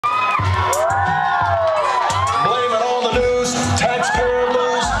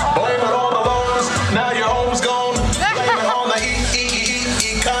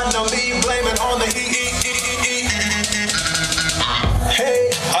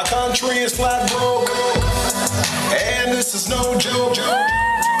Our country is flat broke, and this is no joke.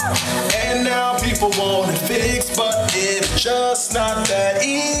 And now people want it fixed, but it's just not that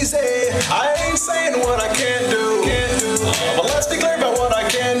easy. I ain't saying what I can't do, but let's be clear about what I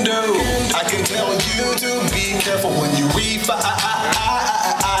can do. I can tell you to be careful when you refinance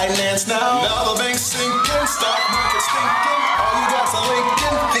now. Now the bank's sinking, stock market stinking. All you got's a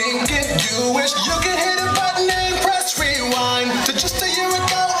Lincoln thinking. You wish you could hit a button and press rewind to just a year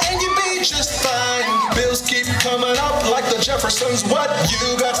ago, and you'd be just fine. Bills keep coming up like the Jeffersons. What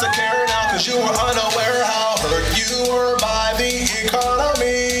you got to care now, cause you were unaware how hurt you were by the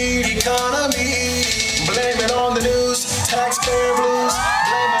economy. Blame it on the news, taxpayer blues.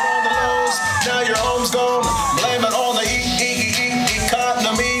 Blame it on the lows, now your home's gone. Blame it on the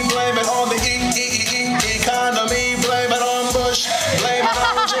economy. Blame it on the economy. Blame it on Bush. Blame it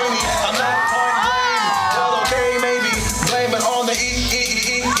on Cheney. I'm not point blame. Well, okay, maybe. Blame it on the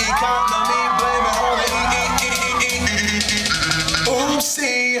economy. Blame it on the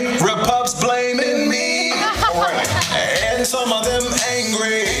oopsie, Repubs blaming me. And some of them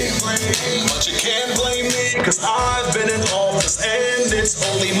angry. But you can't blame me, cause I've been in office and it's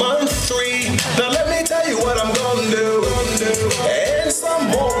only month 3. Now let me tell you what I'm gonna do. And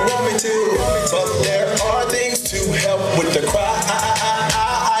some won't want me to, but there are things to help with the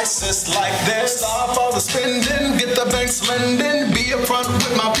crisis like this. Stop all the spending, get the banks lending. Be upfront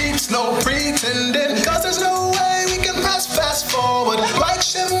with my peeps, no pretending. Cause there's no way we can press fast forward. Like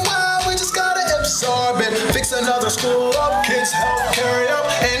Shimba, we just gotta absorb it. Fix another school up, kids help carry up,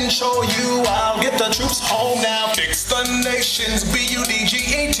 and show you I'll get the troops home now. Fix the nation's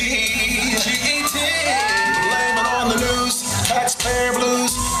B-U-D-G-E-T. Blame it on the news, taxpayer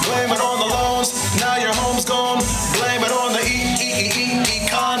blues. Blame it on the loans, now your home's gone. Blame it on the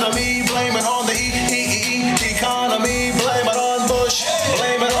economy. Blame it on the economy. Blame it on Bush.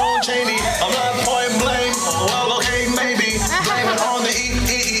 Blame it on Cheney. I'm not point blame. Well, okay, maybe. Blame it on the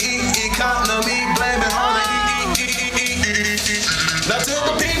economy. Blame it on the Now to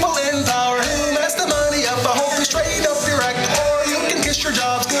the people in power who mess the money up, I hope you straighten up your act, or you can kiss your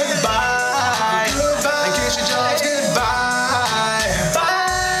jobs goodbye. And kiss your jobs goodbye.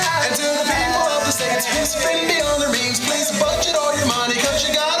 And to the people of the states who spend beyond their means, please budget all your money, cause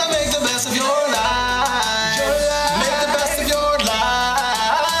you gotta make the best of your life. Make the best of your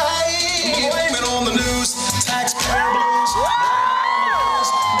life. Blame it on the news, taxpayer blues.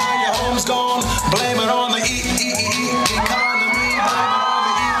 Now your home's gone. Blame it on the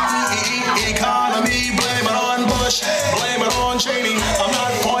economy. Blame it on Bush. Blame it on Cheney. I'm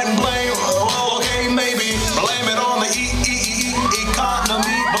not pointing blame. Well, okay, maybe. Blame it on the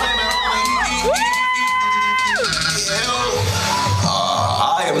economy. Blame it on the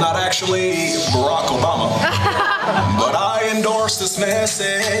I am not actually Barack Obama, but I endorse this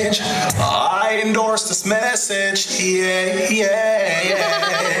message. I endorse this message. Yeah.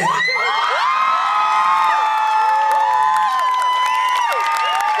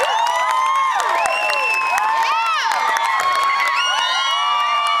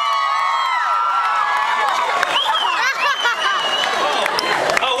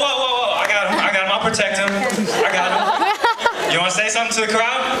 Protect him. I got him. You want to say something to the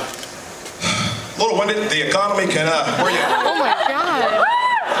crowd? A little winded. The economy can, where you at? Oh my God.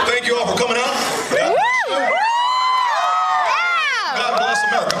 Thank you all for coming out. God bless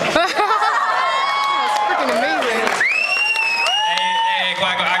you. God bless America. That's freaking amazing. Hey,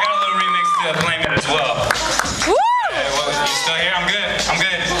 Quack, I got a little remix to Blame It as well. Hey, well, you still here? I'm good.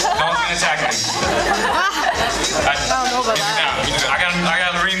 No one's gonna attack me. I don't know about that. I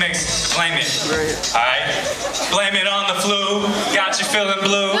got a remix. Blame it. Alright? Blame it on the flu, got you feeling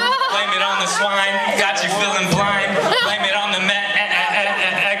blue. Blame it on the swine, got you feeling blind. Blame it on the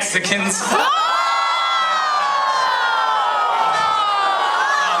Mexicans.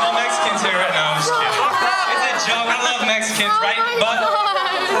 No Mexicans here right now, I'm just kidding. It's a joke, I love Mexicans, right? But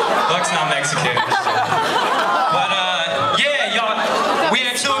Buck's not Mexican. But yeah, y'all, we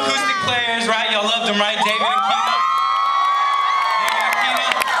had 2 acoustic players, right? Y'all loved them, right? David and Keena.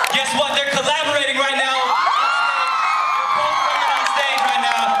 Guess what? They're collaborating right now. They're both coming on stage right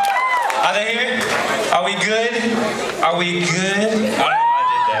now. Are they here? Are we good? Are we good? I don't know how I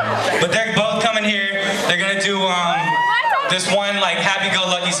did that. But they're both coming here. They're gonna do this one like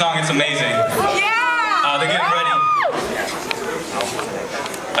happy-go-lucky song. It's amazing. Yeah. They're getting ready.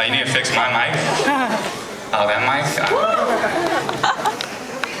 Oh, you need to fix my mic. Oh, that mic.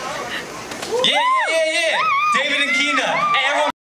 Yeah. David and Keena. Hey, everyone.